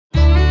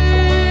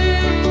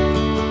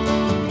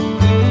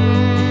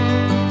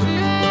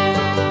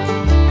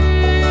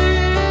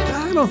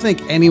don't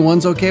think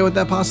anyone's okay with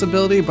that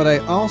possibility, but I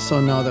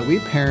also know that we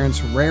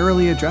parents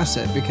rarely address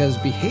it because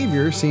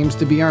behavior seems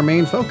to be our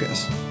main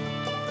focus.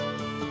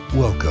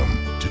 Welcome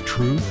to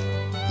Truth,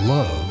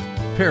 Love,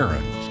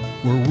 Parents,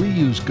 where we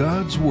use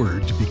God's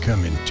Word to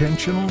become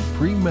intentional,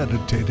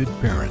 premeditated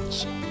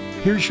parents.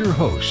 Here's your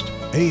host,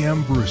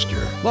 A.M.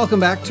 Brewster. Welcome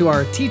back to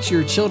our Teach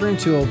Your Children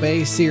to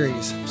Obey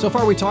series. So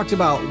far we talked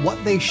about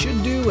what they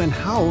should do and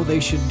how they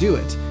should do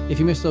it. If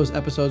you missed those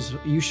episodes,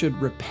 you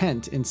should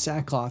repent in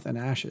sackcloth and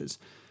ashes.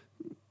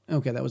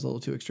 Okay, that was a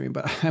little too extreme,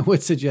 but I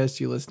would suggest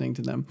you listening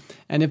to them.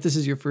 And if this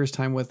is your first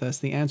time with us,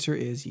 the answer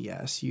is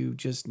yes. You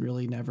just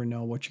really never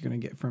know what you're going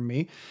to get from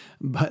me.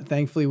 But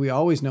thankfully, we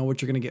always know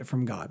what you're going to get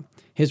from God.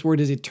 His word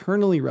is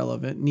eternally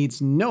relevant,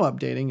 needs no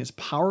updating, is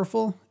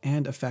powerful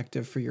and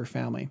effective for your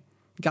family.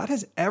 God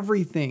has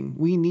everything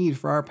we need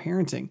for our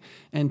parenting,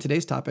 and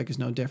today's topic is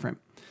no different.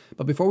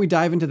 But before we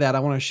dive into that,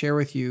 I want to share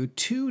with you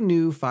 2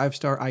 new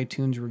 5-star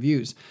iTunes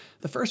reviews.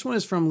 The first one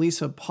is from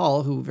Lisa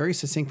Paul, who very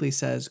succinctly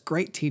says,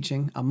 "Great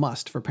teaching, a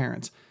must for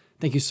parents."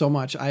 Thank you so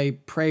much. I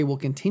pray will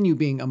continue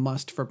being a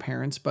must for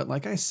parents, but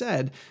like I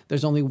said,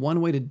 there's only one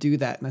way to do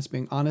that, and that's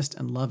being honest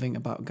and loving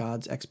about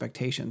God's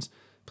expectations.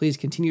 Please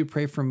continue to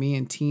pray for me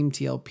and Team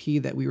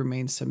TLP that we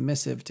remain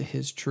submissive to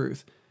His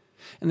truth.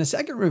 And the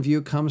second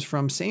review comes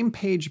from Same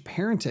Page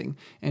Parenting,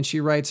 and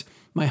she writes,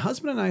 "My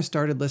husband and I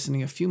started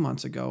listening a few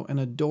months ago and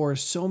adore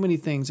so many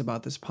things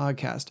about this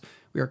podcast.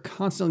 We are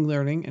constantly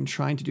learning and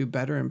trying to do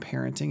better in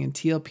parenting, and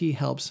TLP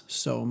helps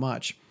so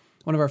much.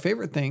 One of our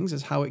favorite things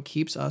is how it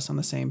keeps us on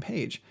the same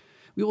page.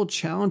 We will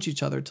challenge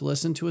each other to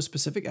listen to a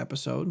specific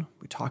episode.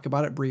 We talk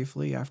about it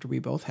briefly after we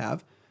both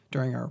have,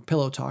 during our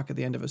pillow talk at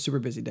the end of a super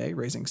busy day,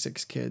 raising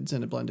 6 kids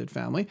in a blended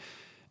family.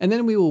 And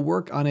then we will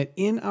work on it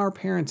in our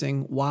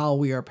parenting while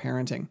we are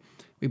parenting.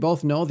 We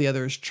both know the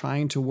other is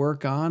trying to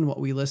work on what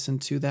we listen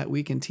to that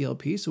week in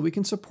TLP so we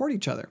can support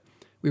each other.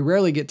 We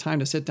rarely get time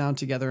to sit down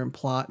together and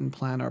plot and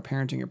plan our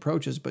parenting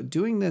approaches, but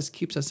doing this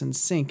keeps us in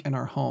sync in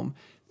our home.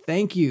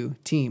 Thank you,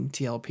 Team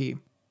TLP."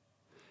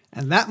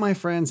 And that, my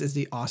friends, is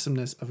the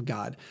awesomeness of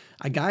God.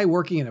 A guy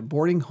working in a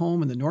boarding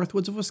home in the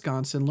Northwoods of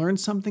Wisconsin learned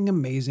something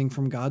amazing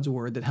from God's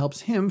word that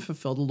helps him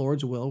fulfill the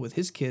Lord's will with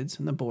his kids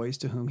and the boys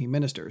to whom he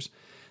ministers.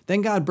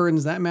 Then God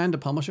burdens that man to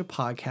publish a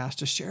podcast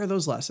to share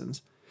those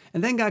lessons.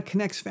 And then God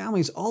connects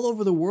families all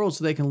over the world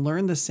so they can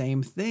learn the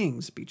same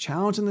things, be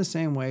challenged in the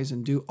same ways,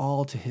 and do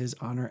all to His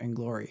honor and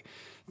glory.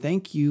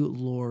 Thank you,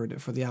 Lord,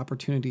 for the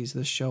opportunities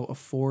this show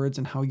affords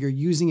and how you're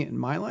using it in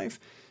my life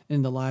and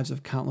in the lives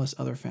of countless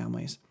other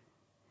families.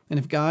 And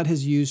if God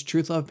has used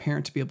Truth Love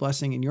Parent to be a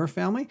blessing in your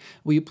family,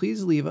 will you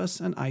please leave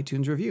us an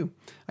iTunes review?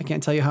 I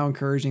can't tell you how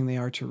encouraging they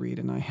are to read,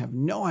 and I have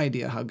no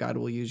idea how God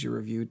will use your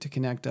review to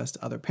connect us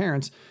to other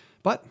parents,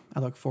 but I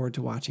look forward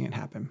to watching it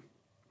happen.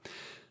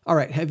 All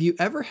right, have you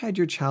ever had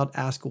your child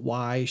ask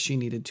why she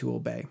needed to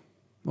obey?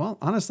 Well,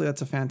 honestly,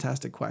 that's a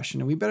fantastic question,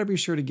 and we better be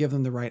sure to give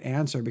them the right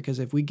answer, because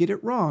if we get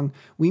it wrong,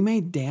 we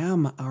may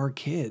damn our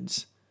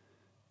kids.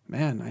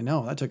 Man, I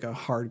know, that took a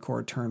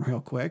hardcore turn real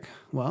quick.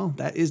 Well,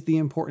 that is the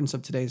importance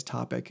of today's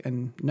topic,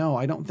 and no,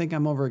 I don't think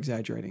I'm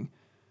over-exaggerating.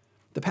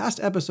 The past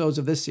episodes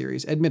of this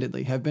series,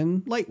 admittedly, have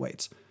been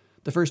lightweights.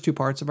 The first 2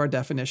 parts of our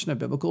definition of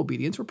biblical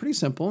obedience were pretty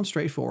simple and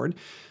straightforward.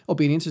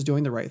 Obedience is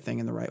doing the right thing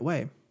in the right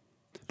way.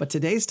 But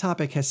today's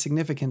topic has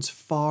significance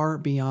far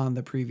beyond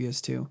the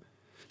previous 2.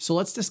 So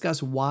let's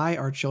discuss why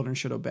our children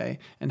should obey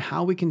and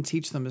how we can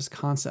teach them this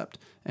concept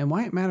and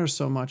why it matters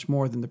so much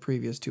more than the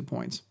previous 2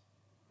 points.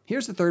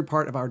 Here's the third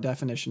part of our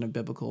definition of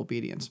biblical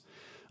obedience.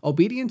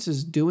 Obedience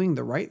is doing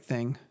the right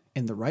thing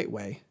in the right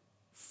way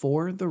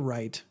for the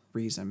right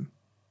reason.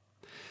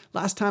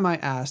 Last time I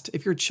asked,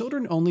 if your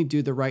children only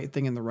do the right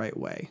thing in the right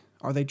way,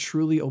 are they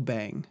truly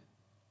obeying?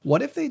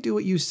 What if they do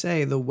what you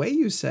say the way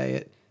you say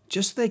it,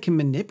 just so they can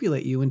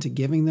manipulate you into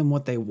giving them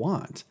what they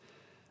want?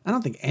 I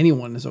don't think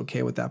anyone is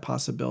okay with that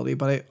possibility,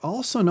 but I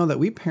also know that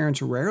we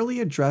parents rarely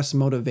address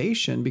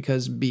motivation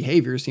because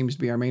behavior seems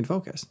to be our main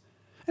focus.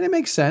 And it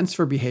makes sense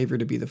for behavior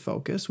to be the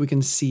focus. We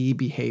can see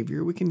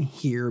behavior, we can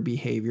hear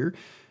behavior,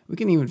 we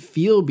can even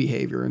feel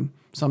behavior, and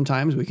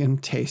sometimes we can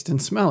taste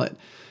and smell it.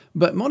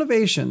 But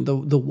motivation, the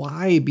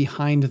why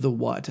behind the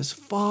what, is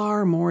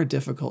far more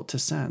difficult to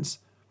sense.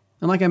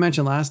 And like I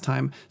mentioned last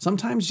time,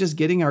 sometimes just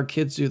getting our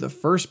kids to do the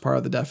first part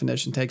of the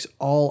definition takes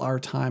all our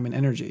time and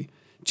energy.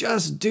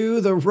 Just do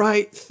the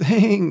right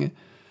thing.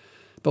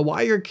 But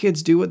why your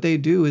kids do what they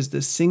do is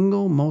the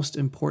single most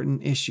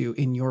important issue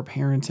in your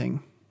parenting.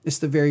 It's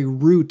the very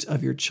root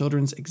of your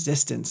children's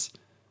existence.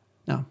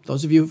 Now,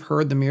 those of you who've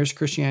heard the Mirrors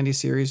Christianity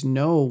series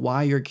know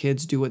why your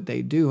kids do what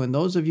they do, and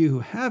those of you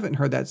who haven't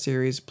heard that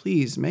series,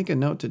 please make a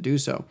note to do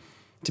so.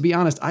 To be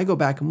honest, I go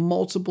back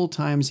multiple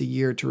times a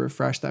year to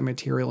refresh that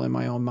material in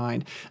my own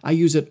mind. I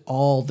use it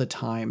all the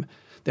time.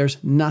 There's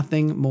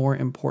nothing more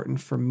important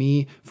for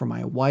me, for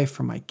my wife,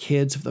 for my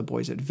kids, for the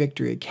boys at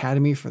Victory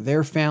Academy, for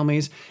their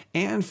families,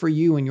 and for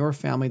you and your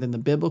family than the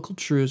biblical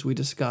truths we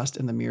discussed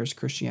in the Mirrors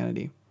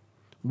Christianity.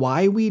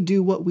 Why we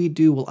do what we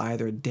do will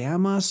either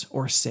damn us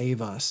or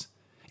save us.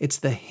 It's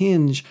the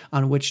hinge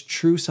on which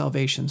true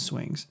salvation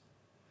swings.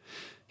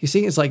 You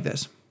see, it's like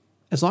this.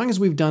 As long as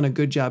we've done a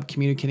good job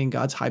communicating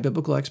God's high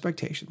biblical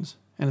expectations,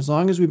 and as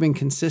long as we've been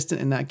consistent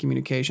in that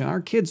communication,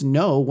 our kids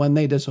know when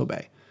they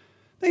disobey.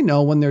 They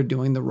know when they're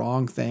doing the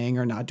wrong thing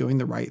or not doing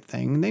the right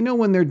thing. They know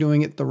when they're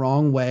doing it the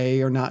wrong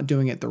way or not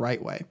doing it the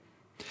right way.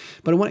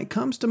 But when it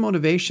comes to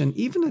motivation,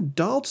 even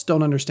adults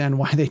don't understand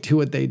why they do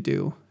what they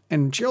do,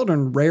 and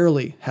children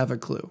rarely have a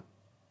clue.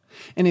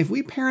 And if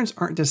we parents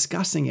aren't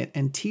discussing it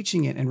and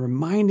teaching it and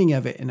reminding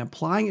of it and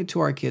applying it to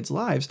our kids'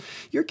 lives,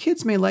 your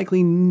kids may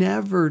likely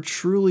never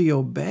truly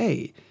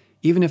obey,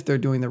 even if they're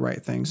doing the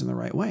right things in the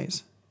right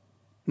ways.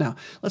 Now,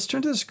 let's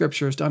turn to the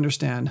scriptures to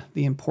understand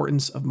the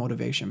importance of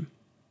motivation.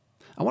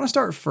 I want to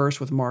start first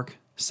with Mark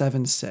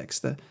 7:6.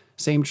 The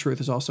same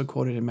truth is also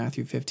quoted in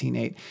Matthew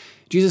 15:8.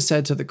 Jesus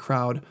said to the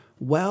crowd,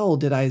 "Well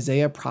did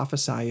Isaiah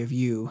prophesy of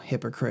you,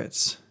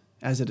 hypocrites,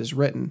 as it is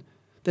written,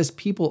 'This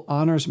people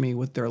honors me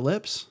with their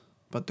lips,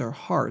 but their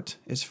heart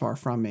is far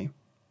from me.'"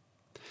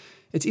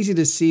 It's easy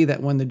to see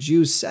that when the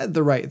Jews said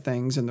the right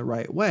things in the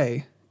right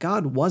way,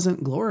 God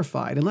wasn't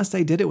glorified unless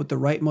they did it with the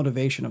right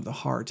motivation of the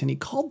heart, and he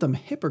called them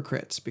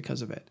hypocrites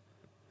because of it.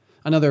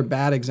 Another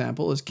bad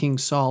example is King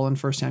Saul in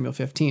 1 Samuel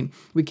 15.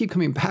 We keep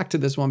coming back to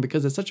this one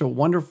because it's such a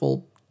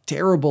wonderful,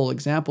 terrible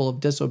example of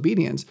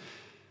disobedience.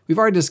 We've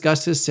already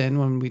discussed his sin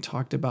when we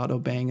talked about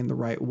obeying in the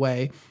right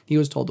way. He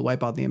was told to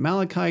wipe out the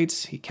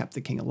Amalekites. He kept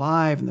the king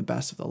alive and the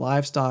best of the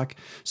livestock,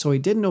 so he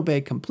didn't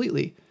obey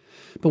completely.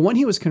 But when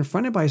he was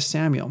confronted by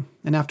Samuel,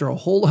 and after a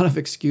whole lot of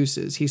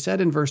excuses, he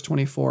said in verse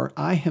 24,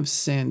 "I have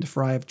sinned,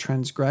 for I have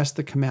transgressed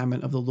the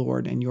commandment of the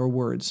Lord and your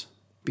words,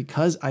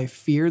 because I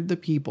feared the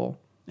people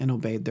and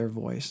obeyed their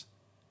voice."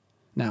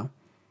 Now,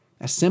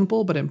 a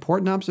simple but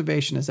important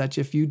observation is that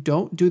if you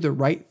don't do the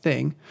right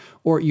thing,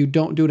 or you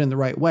don't do it in the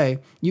right way,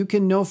 you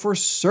can know for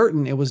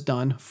certain it was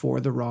done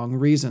for the wrong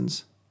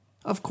reasons.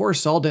 Of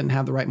course, Saul didn't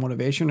have the right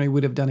motivation, or he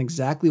would have done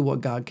exactly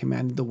what God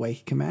commanded the way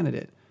he commanded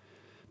it.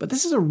 But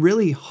this is a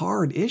really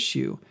hard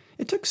issue.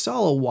 It took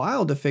Saul a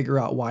while to figure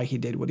out why he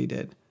did what he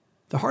did.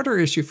 The harder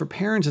issue for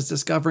parents is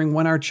discovering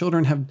when our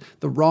children have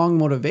the wrong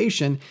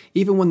motivation,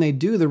 even when they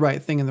do the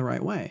right thing in the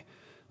right way.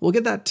 We'll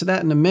get to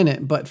that in a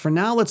minute, but for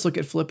now, let's look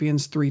at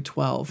Philippians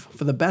 3:12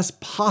 for the best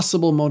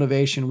possible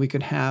motivation we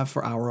could have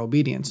for our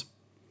obedience.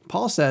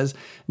 Paul says,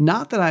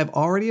 "Not that I've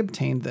already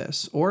obtained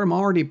this or am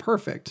already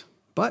perfect,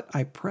 but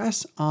I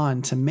press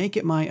on to make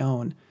it my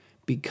own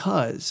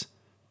because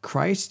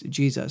Christ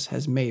Jesus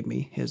has made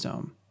me his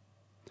own."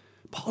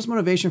 Paul's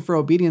motivation for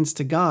obedience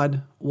to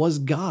God was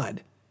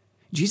God.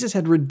 Jesus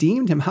had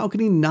redeemed him. How could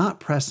he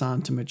not press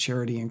on to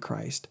maturity in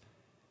Christ?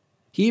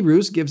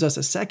 Hebrews gives us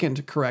a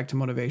second correct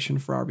motivation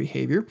for our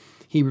behavior.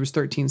 Hebrews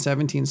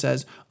 13:17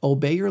 says,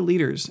 "Obey your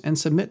leaders and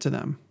submit to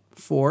them,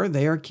 for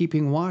they are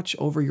keeping watch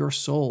over your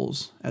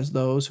souls as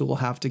those who will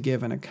have to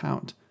give an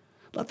account.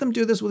 Let them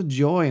do this with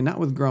joy and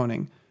not with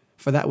groaning,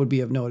 for that would be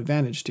of no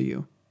advantage to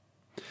you."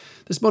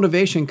 This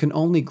motivation can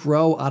only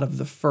grow out of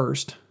the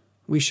first.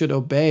 We should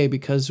obey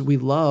because we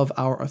love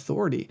our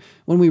authority.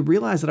 When we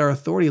realize that our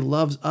authority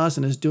loves us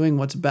and is doing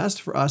what's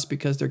best for us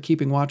because they're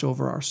keeping watch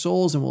over our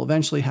souls and will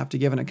eventually have to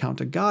give an account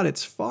to God,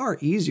 it's far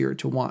easier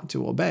to want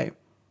to obey.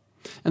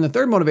 And the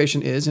third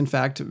motivation is, in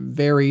fact,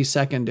 very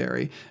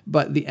secondary,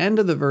 but the end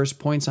of the verse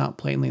points out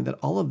plainly that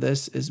all of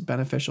this is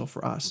beneficial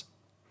for us.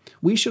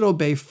 We should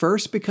obey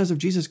first because of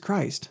Jesus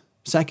Christ,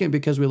 second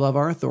because we love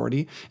our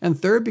authority, and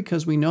third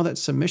because we know that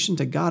submission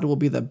to God will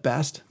be the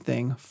best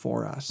thing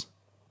for us.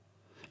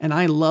 And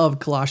I love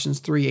Colossians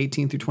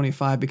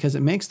 3:18-25 because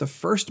it makes the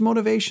first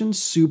motivation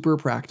super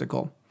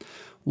practical.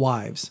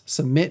 Wives,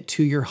 submit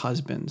to your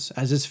husbands,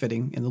 as is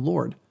fitting in the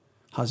Lord.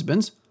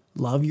 Husbands,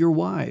 love your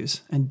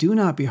wives, and do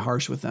not be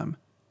harsh with them.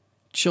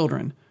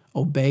 Children,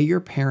 obey your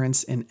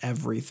parents in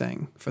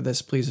everything, for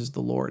this pleases the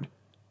Lord.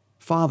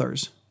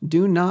 Fathers,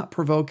 do not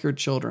provoke your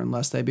children,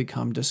 lest they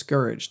become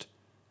discouraged.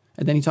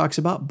 And then he talks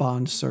about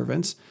bond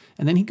servants,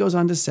 and then he goes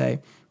on to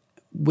say,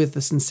 with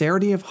the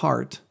sincerity of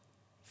heart,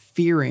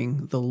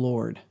 fearing the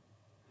Lord.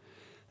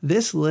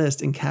 This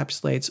list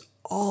encapsulates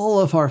all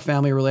of our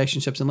family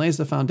relationships and lays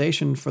the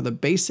foundation for the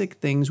basic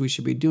things we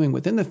should be doing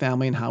within the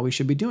family and how we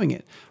should be doing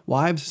it.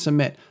 Wives,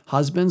 submit.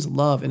 Husbands,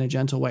 love in a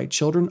gentle way.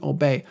 Children,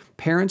 obey.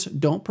 Parents,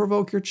 don't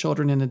provoke your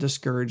children in a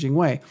discouraging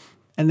way.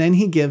 And then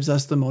he gives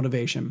us the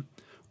motivation.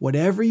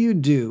 Whatever you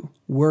do,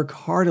 work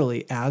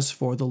heartily as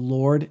for the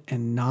Lord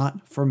and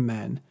not for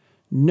men,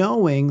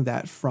 knowing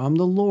that from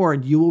the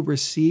Lord you will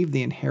receive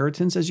the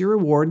inheritance as your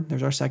reward.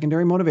 There's our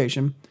secondary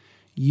motivation.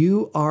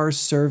 You are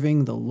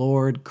serving the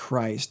Lord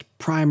Christ.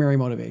 Primary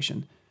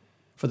motivation.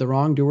 For the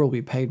wrongdoer will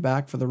be paid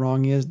back for the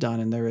wrong he has done,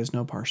 and there is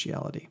no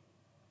partiality.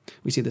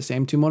 We see the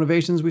same two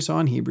motivations we saw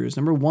in Hebrews.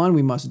 Number one,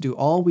 we must do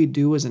all we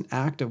do as an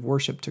act of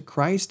worship to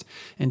Christ.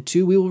 And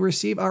two, we will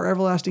receive our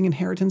everlasting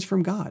inheritance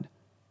from God.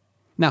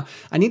 Now,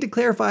 I need to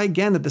clarify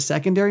again that the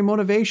secondary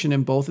motivation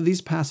in both of these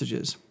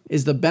passages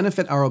is the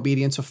benefit our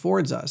obedience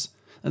affords us.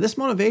 Now, this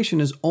motivation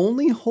is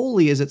only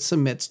holy as it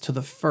submits to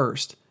the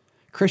first.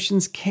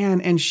 Christians can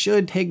and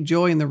should take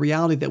joy in the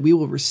reality that we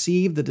will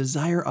receive the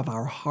desire of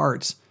our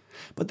hearts.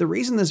 But the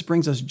reason this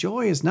brings us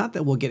joy is not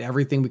that we'll get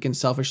everything we can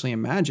selfishly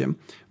imagine.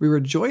 We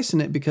rejoice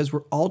in it because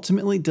we're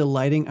ultimately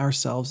delighting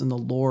ourselves in the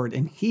Lord,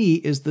 and He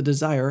is the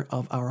desire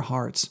of our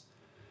hearts.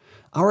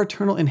 Our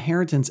eternal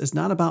inheritance is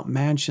not about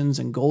mansions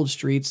and gold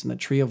streets and the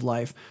tree of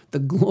life. The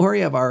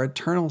glory of our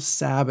eternal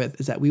Sabbath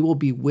is that we will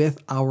be with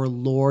our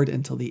Lord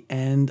until the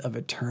end of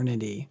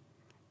eternity.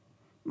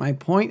 My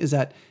point is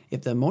that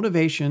if the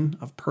motivation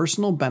of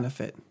personal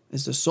benefit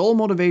is the sole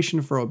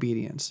motivation for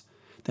obedience,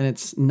 then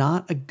it's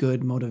not a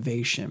good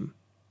motivation.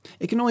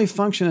 It can only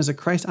function as a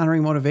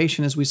Christ-honoring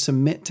motivation as we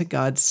submit to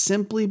God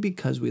simply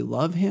because we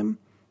love Him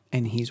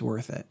and He's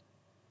worth it.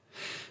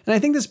 And I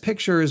think this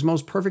picture is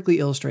most perfectly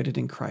illustrated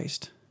in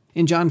Christ.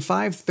 In John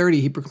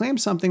 5:30, He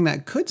proclaims something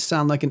that could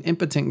sound like an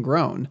impotent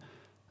groan.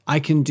 I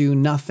can do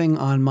nothing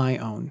on my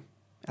own.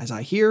 As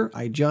I hear,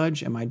 I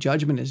judge, and my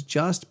judgment is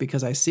just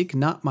because I seek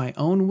not my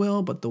own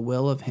will, but the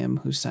will of Him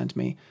who sent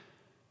me.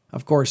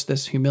 Of course,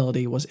 this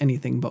humility was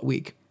anything but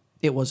weak.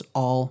 It was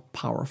all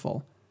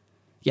powerful.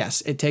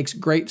 Yes, it takes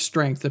great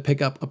strength to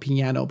pick up a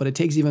piano, but it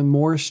takes even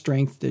more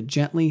strength to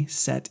gently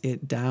set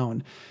it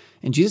down.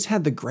 And Jesus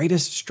had the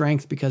greatest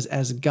strength because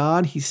as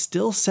God, He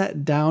still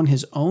set down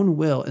His own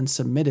will and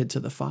submitted to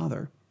the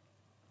Father.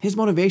 His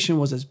motivation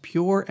was as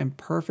pure and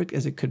perfect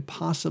as it could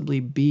possibly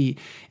be,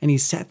 and He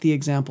set the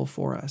example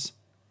for us.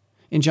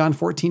 In John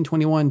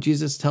 14:21,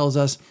 Jesus tells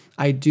us,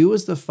 I do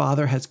as the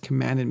Father has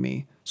commanded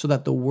me, so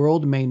that the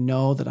world may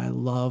know that I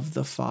love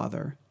the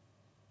Father.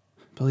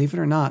 Believe it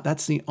or not,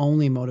 that's the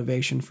only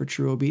motivation for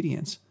true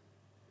obedience.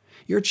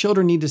 Your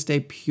children need to stay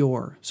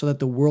pure so that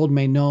the world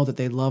may know that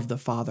they love the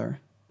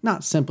Father,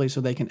 not simply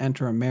so they can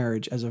enter a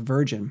marriage as a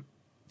virgin.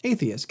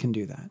 Atheists can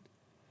do that.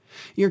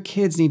 Your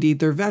kids need to eat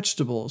their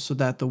vegetables so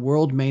that the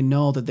world may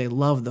know that they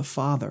love the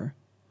Father,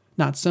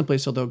 not simply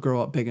so they'll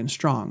grow up big and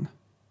strong.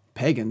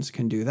 Pagans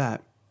can do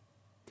that.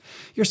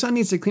 Your son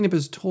needs to clean up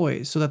his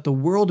toys so that the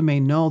world may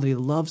know that he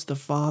loves the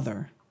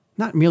Father,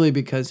 not merely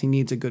because he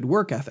needs a good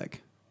work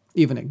ethic.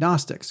 Even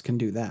agnostics can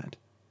do that.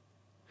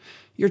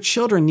 Your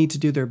children need to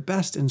do their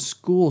best in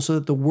school so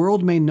that the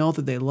world may know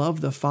that they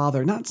love the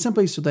Father, not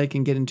simply so they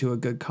can get into a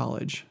good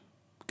college.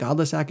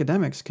 Godless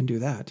academics can do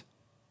that.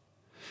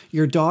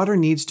 Your daughter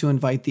needs to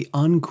invite the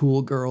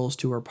uncool girls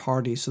to her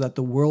party so that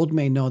the world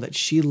may know that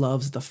she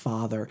loves the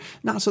Father,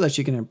 not so that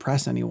she can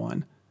impress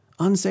anyone.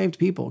 Unsaved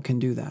people can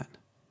do that.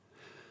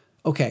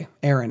 Okay,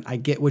 Aaron, I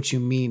get what you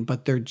mean,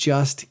 but they're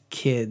just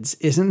kids.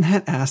 Isn't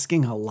that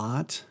asking a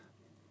lot?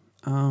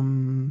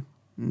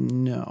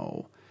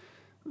 No.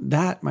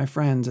 That, my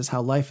friends, is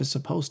how life is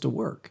supposed to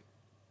work.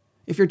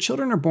 If your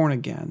children are born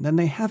again, then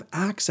they have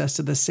access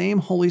to the same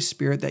Holy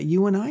Spirit that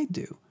you and I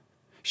do.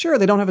 Sure,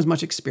 they don't have as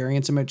much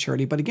experience and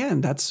maturity, but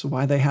again, that's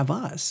why they have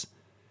us.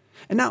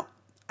 And now,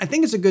 I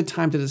think it's a good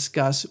time to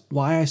discuss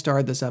why I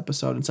started this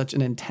episode in such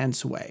an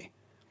intense way.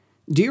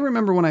 Do you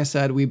remember when I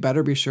said we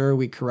better be sure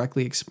we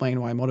correctly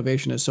explain why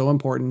motivation is so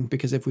important,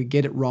 because if we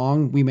get it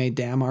wrong, we may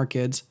damn our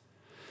kids?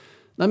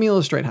 Let me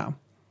illustrate how.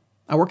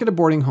 I work at a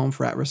boarding home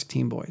for at-risk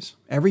teen boys.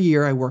 Every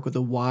year, I work with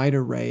a wide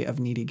array of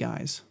needy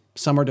guys.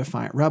 Some are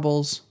defiant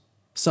rebels,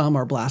 some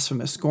are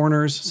blasphemous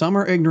scorners, some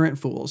are ignorant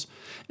fools,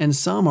 and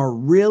some are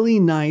really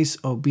nice,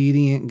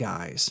 obedient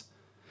guys.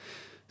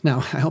 Now,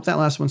 I hope that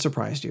last one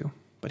surprised you,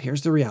 but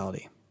here's the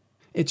reality.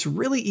 It's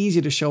really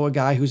easy to show a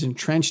guy who's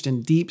entrenched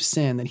in deep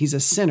sin that he's a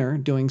sinner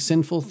doing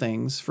sinful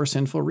things for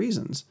sinful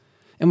reasons.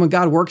 And when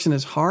God works in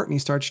his heart and he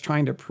starts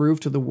trying to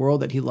prove to the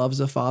world that he loves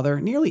the Father,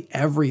 nearly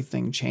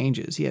everything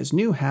changes. He has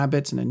new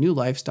habits and a new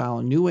lifestyle,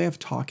 a new way of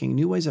talking,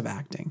 new ways of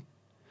acting.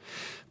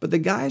 But the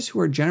guys who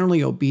are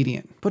generally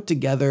obedient, put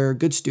together,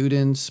 good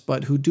students,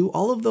 but who do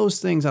all of those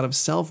things out of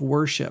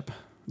self-worship,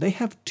 they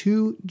have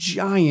two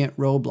giant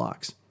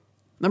roadblocks.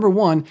 Number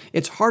one,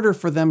 it's harder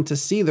for them to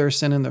see their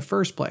sin in the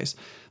first place.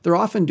 They're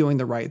often doing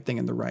the right thing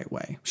in the right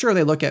way. Sure,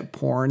 they look at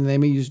porn, and they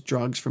may use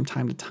drugs from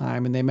time to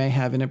time, and they may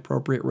have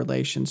inappropriate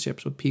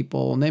relationships with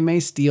people, and they may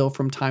steal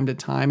from time to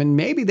time, and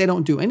maybe they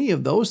don't do any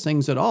of those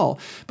things at all.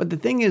 But the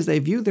thing is, they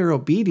view their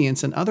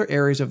obedience in other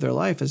areas of their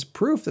life as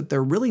proof that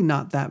they're really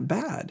not that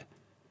bad.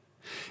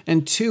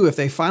 And two, if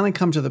they finally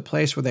come to the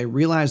place where they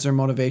realize their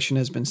motivation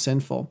has been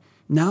sinful,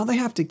 now they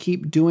have to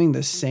keep doing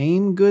the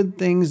same good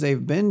things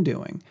they've been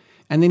doing.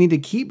 And they need to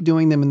keep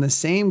doing them in the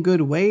same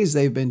good ways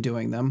they've been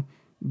doing them,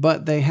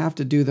 but they have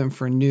to do them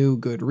for new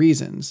good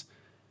reasons.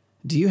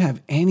 Do you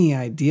have any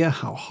idea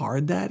how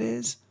hard that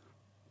is?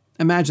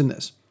 Imagine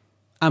this.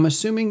 I'm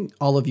assuming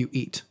all of you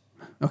eat.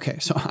 Okay,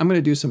 so I'm going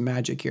to do some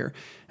magic here.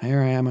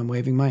 Here I am, I'm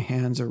waving my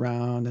hands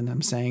around and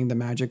I'm saying the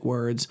magic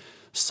words,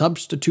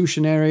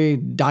 substitutionary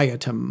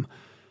dietum.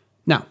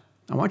 Now,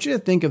 I want you to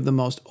think of the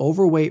most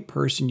overweight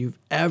person you've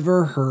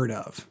ever heard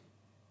of.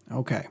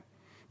 Okay.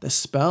 The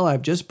spell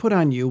I've just put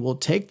on you will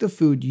take the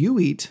food you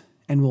eat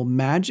and will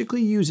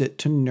magically use it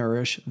to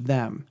nourish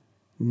them,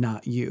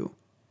 not you.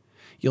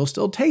 You'll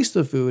still taste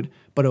the food,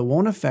 but it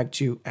won't affect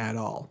you at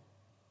all.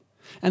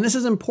 And this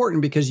is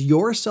important because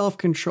your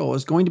self-control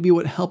is going to be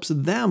what helps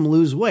them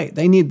lose weight.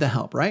 They need the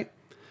help, right?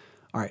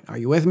 All right, are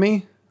you with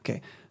me?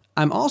 Okay.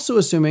 I'm also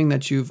assuming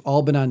that you've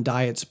all been on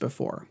diets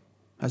before.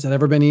 Has that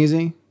ever been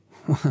easy?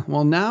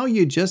 Well, now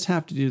you just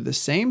have to do the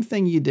same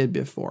thing you did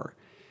before.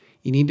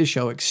 You need to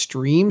show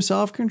extreme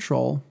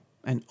self-control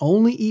and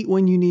only eat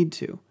when you need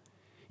to. You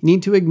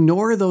need to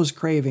ignore those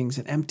cravings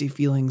and empty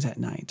feelings at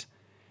night.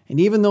 And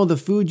even though the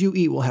food you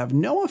eat will have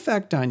no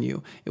effect on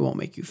you, it won't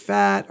make you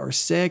fat or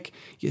sick,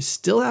 you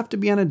still have to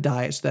be on a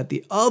diet so that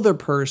the other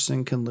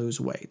person can lose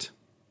weight.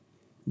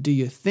 Do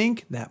you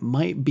think that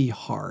might be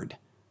hard?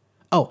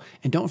 Oh,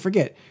 and don't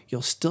forget,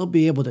 you'll still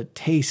be able to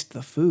taste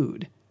the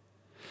food.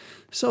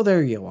 So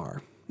there you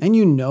are. And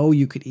you know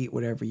you could eat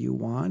whatever you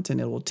want and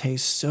it will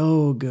taste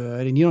so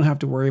good and you don't have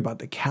to worry about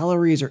the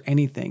calories or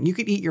anything. You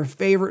could eat your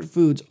favorite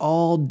foods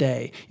all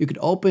day. You could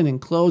open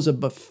and close a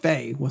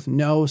buffet with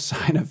no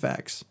side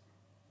effects.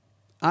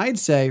 I'd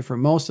say for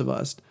most of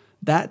us,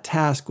 that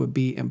task would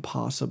be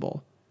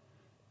impossible.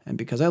 And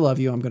because I love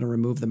you, I'm going to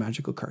remove the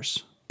magical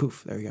curse.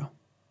 Poof, there you go.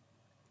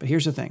 But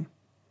here's the thing.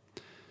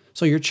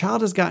 So your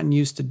child has gotten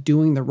used to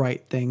doing the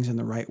right things in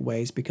the right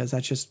ways because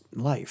that's just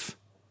life.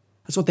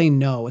 That's what they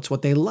know. It's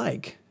what they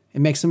like.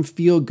 It makes them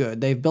feel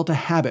good. They've built a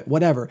habit,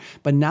 whatever.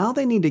 But now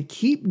they need to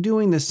keep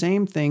doing the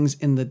same things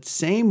in the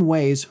same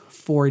ways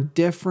for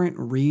different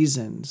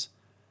reasons.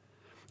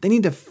 They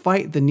need to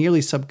fight the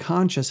nearly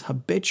subconscious,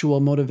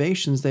 habitual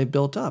motivations they've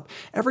built up.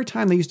 Every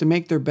time they used to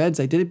make their beds,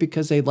 they did it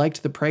because they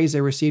liked the praise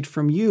they received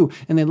from you,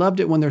 and they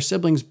loved it when their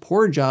siblings'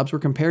 poor jobs were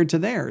compared to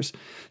theirs.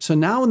 So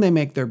now when they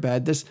make their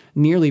bed, this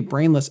nearly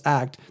brainless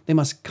act, they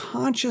must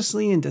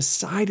consciously and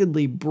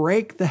decidedly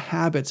break the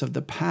habits of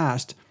the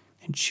past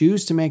and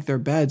choose to make their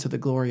bed to the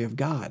glory of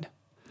God.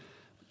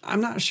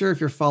 I'm not sure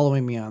if you're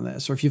following me on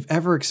this or if you've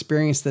ever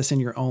experienced this in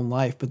your own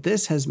life, but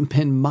this has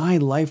been my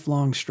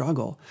lifelong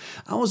struggle.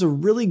 I was a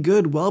really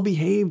good,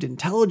 well-behaved,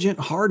 intelligent,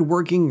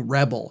 hardworking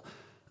rebel.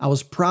 I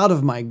was proud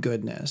of my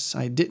goodness.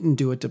 I didn't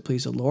do it to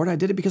please the Lord. I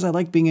did it because I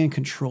liked being in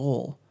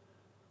control.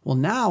 Well,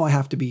 now I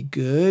have to be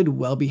good,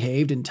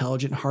 well-behaved,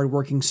 intelligent,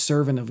 hardworking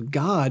servant of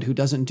God who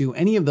doesn't do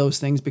any of those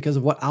things because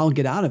of what I'll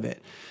get out of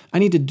it. I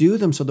need to do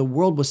them so the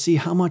world will see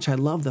how much I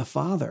love the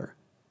Father.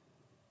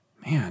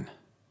 Man.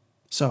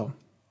 So,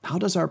 how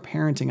does our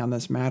parenting on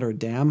this matter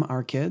damn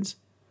our kids?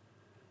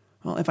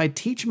 Well, if I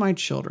teach my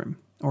children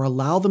or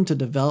allow them to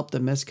develop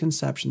the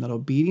misconception that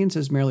obedience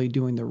is merely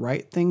doing the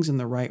right things in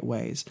the right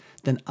ways,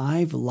 then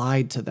I've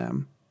lied to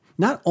them.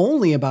 Not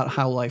only about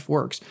how life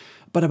works,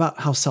 but about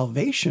how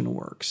salvation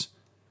works.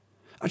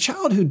 A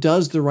child who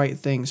does the right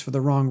things for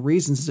the wrong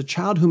reasons is a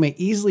child who may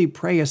easily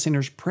pray a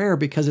sinner's prayer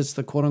because it's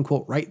the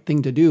quote-unquote right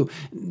thing to do,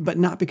 but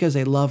not because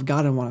they love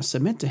God and want to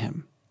submit to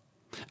Him.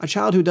 A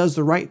child who does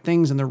the right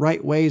things in the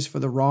right ways for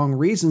the wrong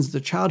reasons is a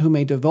child who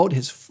may devote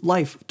his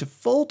life to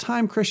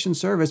full-time Christian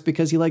service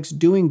because he likes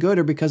doing good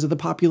or because of the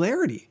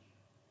popularity.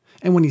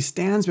 And when he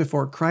stands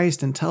before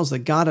Christ and tells the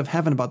God of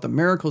heaven about the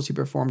miracles he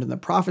performed and the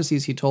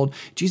prophecies he told,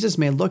 Jesus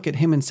may look at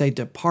him and say,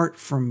 "Depart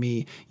from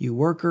me, you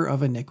worker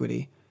of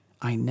iniquity.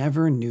 I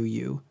never knew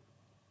you."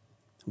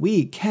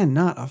 We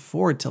cannot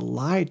afford to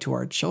lie to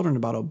our children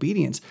about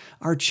obedience.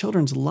 Our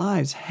children's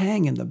lives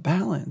hang in the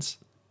balance.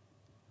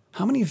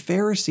 How many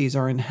Pharisees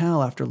are in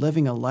hell after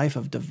living a life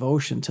of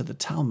devotion to the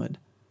Talmud?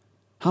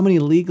 How many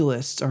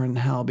legalists are in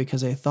hell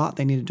because they thought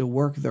they needed to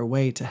work their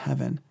way to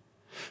heaven?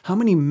 How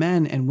many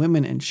men and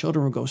women and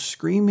children will go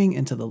screaming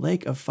into the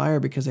lake of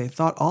fire because they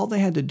thought all they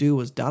had to do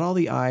was dot all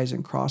the I's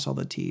and cross all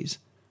the T's?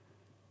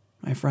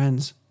 My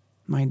friends,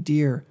 my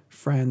dear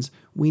friends,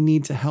 we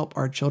need to help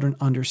our children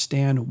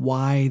understand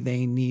why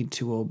they need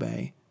to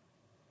obey.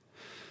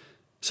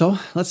 So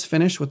let's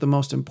finish with the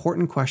most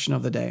important question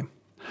of the day.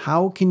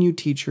 How can you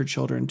teach your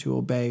children to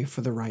obey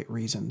for the right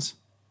reasons?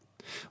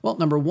 Well,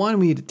 number one,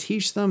 we need to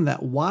teach them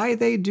that why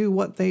they do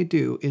what they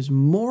do is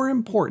more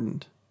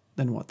important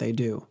than what they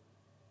do.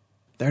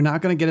 They're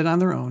not going to get it on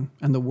their own,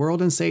 and the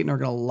world and Satan are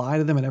going to lie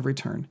to them at every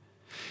turn.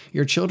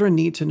 Your children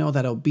need to know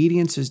that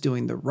obedience is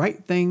doing the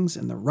right things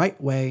in the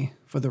right way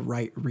for the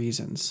right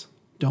reasons.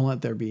 Don't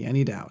let there be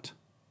any doubt.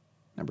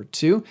 Number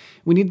two,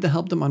 we need to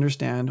help them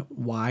understand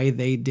why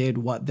they did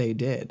what they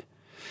did.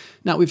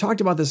 Now, we've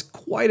talked about this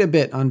quite a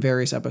bit on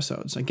various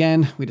episodes.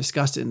 Again, we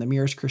discussed it in The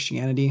Merest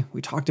Christianity.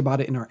 We talked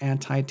about it in our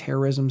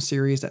anti-terrorism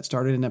series that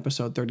started in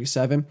episode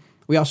 37.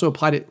 We also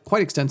applied it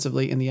quite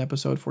extensively in the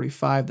episode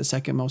 45, the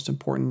second most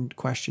important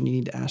question you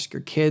need to ask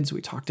your kids.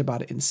 We talked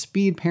about it in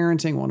Speed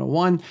Parenting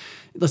 101.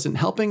 Listen,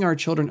 helping our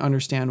children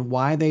understand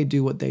why they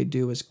do what they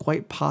do is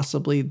quite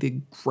possibly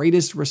the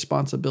greatest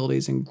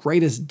responsibilities and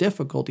greatest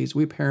difficulties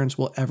we parents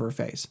will ever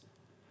face.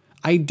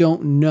 I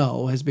don't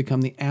know has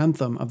become the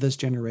anthem of this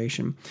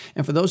generation.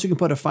 And for those who can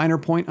put a finer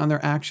point on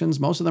their actions,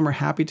 most of them are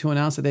happy to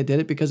announce that they did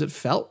it because it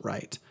felt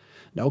right.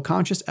 No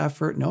conscious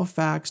effort, no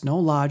facts, no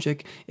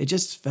logic. It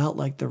just felt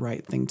like the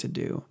right thing to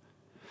do.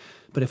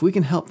 But if we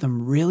can help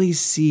them really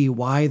see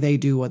why they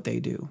do what they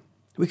do,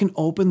 we can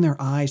open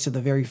their eyes to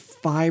the very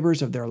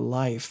fibers of their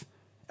life.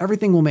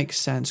 Everything will make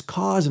sense.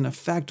 Cause and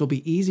effect will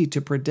be easy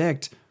to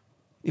predict.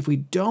 If we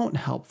don't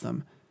help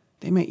them,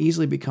 they may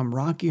easily become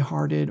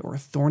rocky-hearted or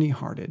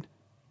thorny-hearted.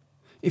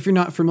 If you're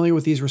not familiar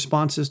with these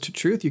responses to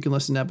truth, you can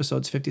listen to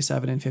episodes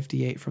 57 and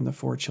 58 from the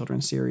 4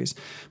 Children series.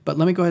 But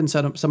let me go ahead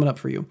and sum it up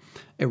for you.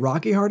 A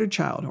rocky-hearted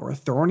child or a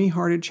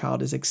thorny-hearted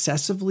child is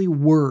excessively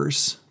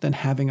worse than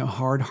having a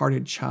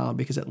hard-hearted child,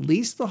 because at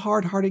least the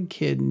hard-hearted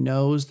kid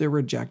knows they're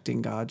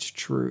rejecting God's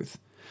truth.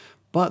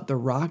 But the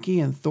rocky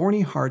and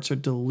thorny hearts are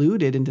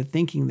deluded into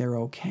thinking they're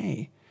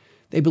okay.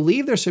 They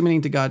believe they're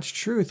submitting to God's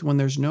truth when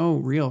there's no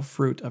real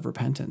fruit of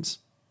repentance.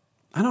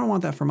 I don't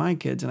want that for my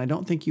kids, and I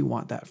don't think you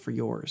want that for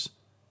yours.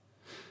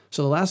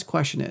 So the last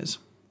question is,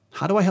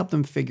 how do I help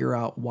them figure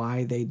out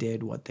why they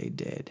did what they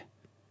did?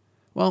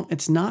 Well,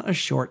 it's not a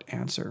short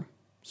answer.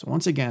 So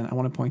once again, I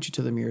want to point you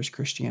to the Mirrors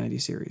Christianity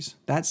series.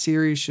 That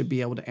series should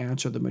be able to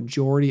answer the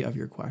majority of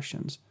your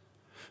questions.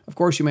 Of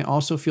course, you may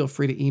also feel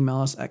free to email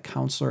us at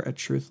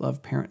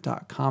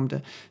counselor@truthloveparent.com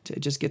to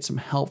just get some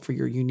help for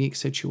your unique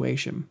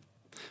situation.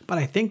 But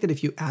I think that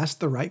if you ask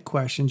the right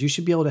questions, you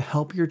should be able to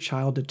help your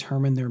child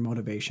determine their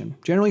motivation.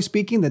 Generally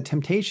speaking, the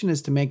temptation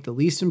is to make the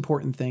least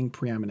important thing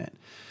preeminent.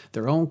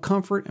 Their own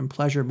comfort and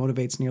pleasure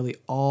motivates nearly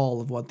all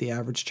of what the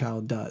average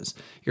child does.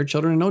 Your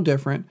children are no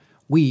different.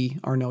 We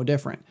are no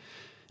different.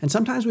 And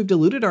sometimes we've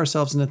deluded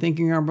ourselves into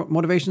thinking our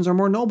motivations are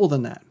more noble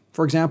than that.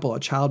 For example, a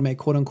child may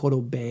quote-unquote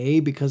obey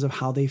because of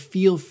how they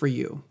feel for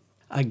you.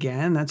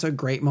 Again, that's a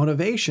great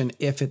motivation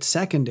if it's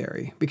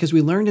secondary, because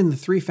we learned in the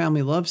 3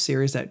 Family Love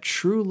series that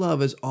true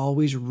love is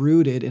always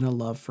rooted in a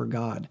love for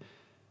God.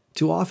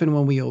 Too often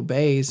when we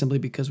obey simply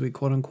because we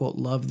quote-unquote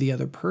love the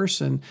other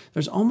person,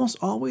 there's almost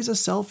always a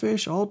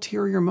selfish,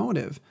 ulterior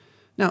motive.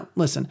 Now,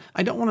 listen,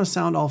 I don't want to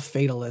sound all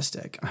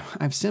fatalistic.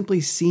 I've simply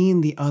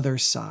seen the other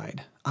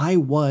side. I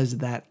was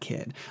that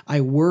kid. I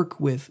work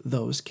with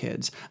those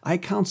kids. I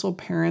counsel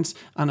parents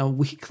on a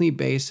weekly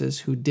basis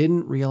who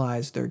didn't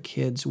realize their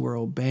kids were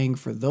obeying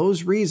for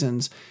those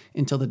reasons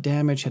until the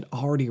damage had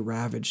already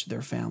ravaged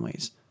their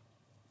families.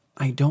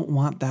 I don't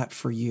want that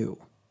for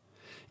you.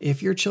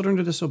 If your children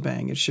are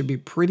disobeying, it should be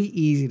pretty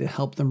easy to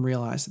help them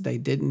realize that they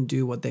didn't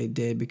do what they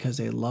did because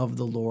they love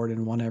the Lord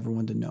and want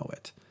everyone to know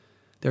it.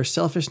 Their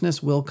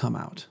selfishness will come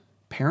out.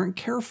 Parent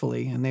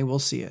carefully and they will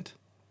see it.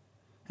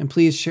 And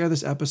please share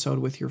this episode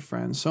with your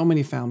friends. So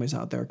many families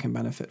out there can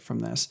benefit from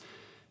this.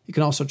 You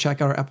can also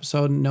check out our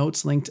episode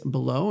notes linked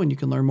below, and you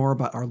can learn more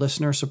about our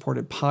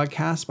listener-supported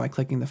podcast by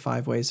clicking the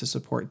 5 ways to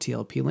support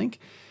TLP link.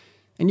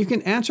 And you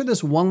can answer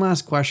this one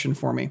last question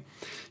for me.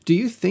 Do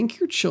you think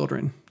your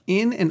children,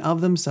 in and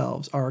of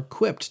themselves, are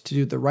equipped to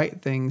do the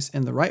right things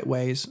in the right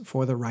ways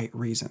for the right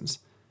reasons?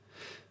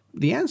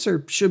 The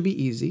answer should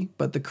be easy,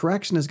 but the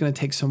correction is going to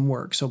take some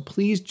work. So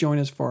please join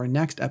us for our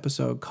next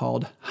episode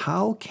called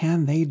How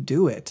Can They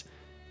Do It?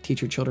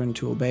 Teach Your Children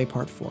to Obey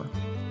Part 4.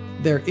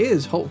 There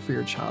is hope for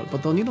your child,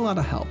 but they'll need a lot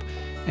of help.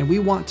 And we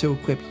want to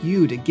equip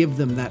you to give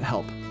them that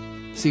help.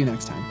 See you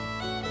next time.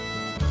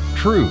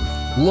 Truth,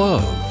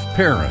 Love,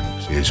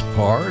 Parent is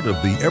part of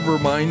the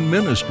Evermind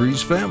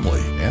Ministries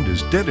family and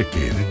is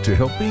dedicated to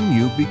helping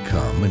you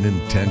become an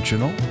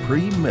intentional,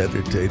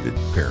 premeditated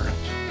parent.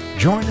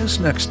 Join us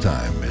next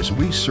time as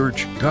we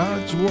search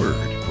God's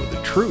Word for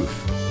the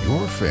truth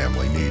your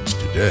family needs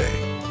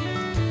today.